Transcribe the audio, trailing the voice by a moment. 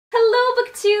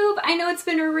BookTube! I know it's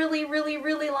been a really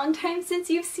long time since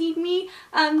you've seen me.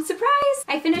 Surprise!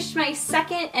 I finished my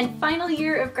second and final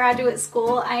year of graduate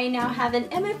school. I now have an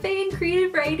MFA in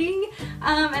creative writing,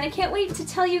 and I can't wait to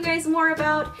tell you guys more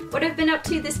about what I've been up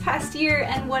to this past year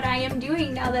and what I am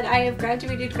doing now that I have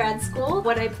graduated grad school,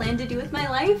 what I plan to do with my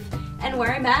life, and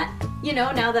where I'm at, you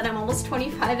know, now that I'm almost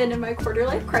 25 and in my quarter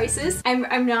life crisis.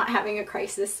 I'm not having a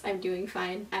crisis. I'm doing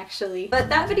fine, actually. But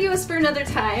that video is for another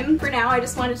time. For now, I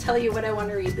just want to tell you what I want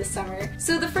to read this summer.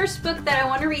 So the first book that I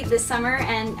want to read this summer,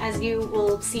 and as you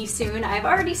will see soon, I've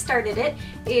already started it,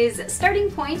 is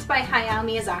Starting Point by Hayao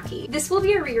Miyazaki. This will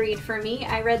be a reread for me.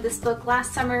 I read this book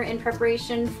last summer in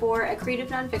preparation for a creative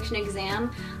nonfiction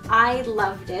exam. I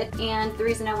loved it, and the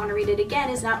reason I want to read it again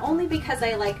is not only because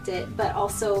I liked it, but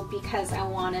also because I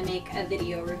want to make a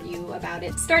video review about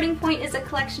it. Starting Point is a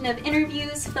collection of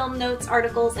interviews, film notes,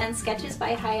 articles, and sketches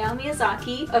by Hayao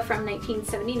Miyazaki from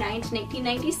 1979 to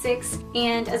 1996,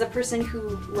 and as a person who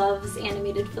loves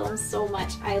animated films so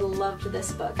much, I loved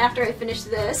this book. After I finish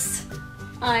this,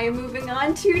 I'm moving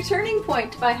on to Turning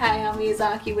Point by Hayao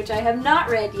Miyazaki, which I have not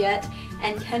read yet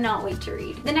and cannot wait to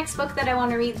read. The next book that I want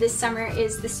to read this summer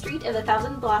is The Street of a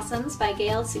Thousand Blossoms by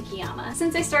Gail Tsukiyama.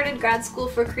 Since I started grad school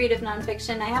for creative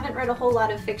nonfiction, I haven't read a whole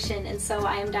lot of fiction, and so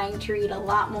I am dying to read a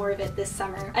lot more of it this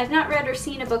summer. I've not read or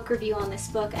seen a book review on this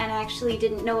book, and I actually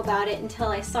didn't know about it until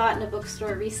I saw it in a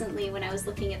bookstore recently when I was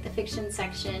looking at the fiction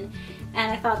section,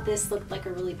 and I thought this looked like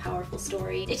a really powerful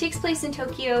story. It takes place in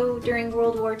Tokyo during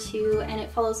World War II, and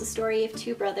it follows the story of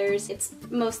two brothers. It's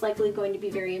most likely going to be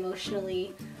very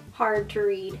emotionally hard to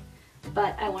read,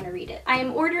 but I want to read it. I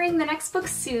am ordering the next book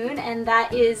soon, and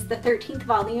that is the 13th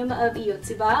volume of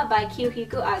Yotsuba by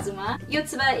Kiyohiko Azuma.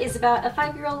 Yotsuba is about a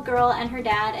 5-year-old girl and her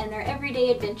dad and their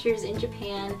everyday adventures in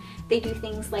Japan. They do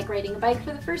things like riding a bike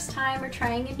for the first time, or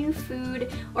trying a new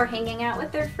food, or hanging out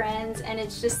with their friends, and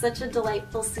it's just such a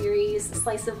delightful series, a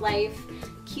slice of life,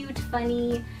 cute,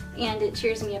 funny, and it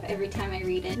cheers me up every time I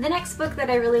read it. The next book that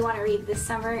I really want to read this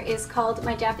summer is called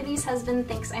My Japanese Husband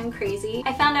Thinks I'm Crazy.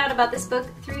 I found out about this book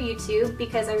through YouTube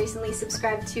because I recently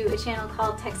subscribed to a channel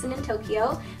called Texan in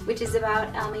Tokyo, which is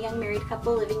about a young married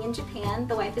couple living in Japan.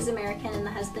 The wife is American and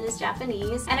the husband is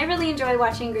Japanese, and I really enjoy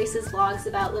watching Grace's vlogs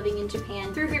about living in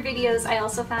Japan. Through her videos, I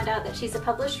also found out that she's a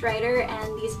published writer,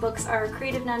 and these books are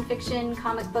creative nonfiction,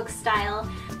 comic book style,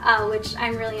 which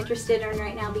I'm really interested in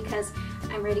right now because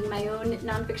I'm writing my own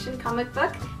nonfiction comic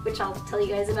book, which I'll tell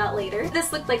you guys about later.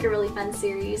 This looked like a really fun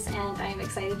series, and I'm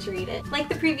excited to read it. Like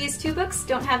the previous two books,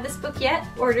 don't have this book yet,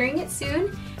 ordering it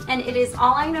soon, and it is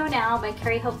All I Know Now by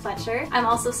Carrie Hope Fletcher. I'm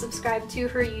also subscribed to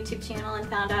her YouTube channel and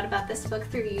found out about this book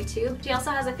through YouTube. She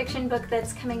also has a fiction book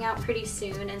that's coming out pretty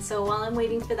soon, and so while I'm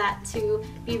waiting for that to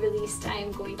be released,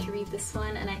 I'm going to read this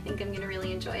one, and I think I'm going to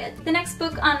really enjoy it. The next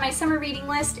book on my summer reading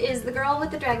list is The Girl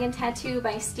with the Dragon Tattoo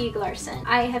by Stieg Larsson.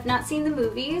 I have not seen the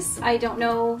movies. I don't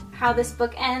know how this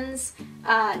book ends.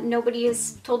 Nobody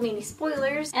has told me any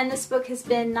spoilers, and this book has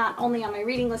been not only on my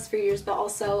reading list for years, but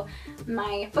also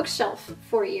my bookshelf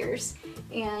for years.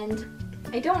 And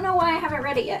I don't know why I haven't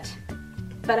read it yet,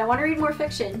 but I want to read more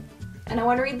fiction, and I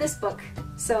want to read this book,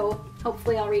 so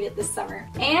hopefully I'll read it this summer.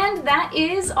 And that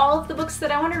is all of the books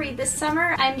that I want to read this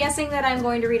summer. I'm guessing that I'm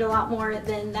going to read a lot more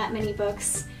than that many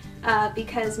books,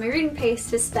 because my reading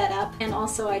pace has sped up, and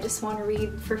also I just want to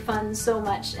read for fun so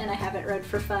much, and I haven't read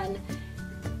for fun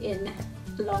in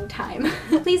a long time.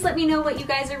 Please let me know what you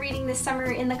guys are reading this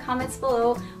summer in the comments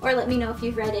below, or let me know if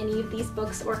you've read any of these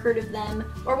books or heard of them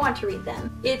or want to read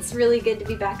them. It's really good to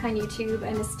be back on YouTube.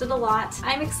 I missed it a lot.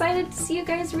 I'm excited to see you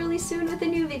guys really soon with a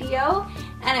new video,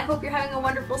 and I hope you're having a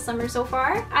wonderful summer so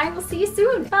far. I will see you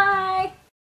soon. Bye!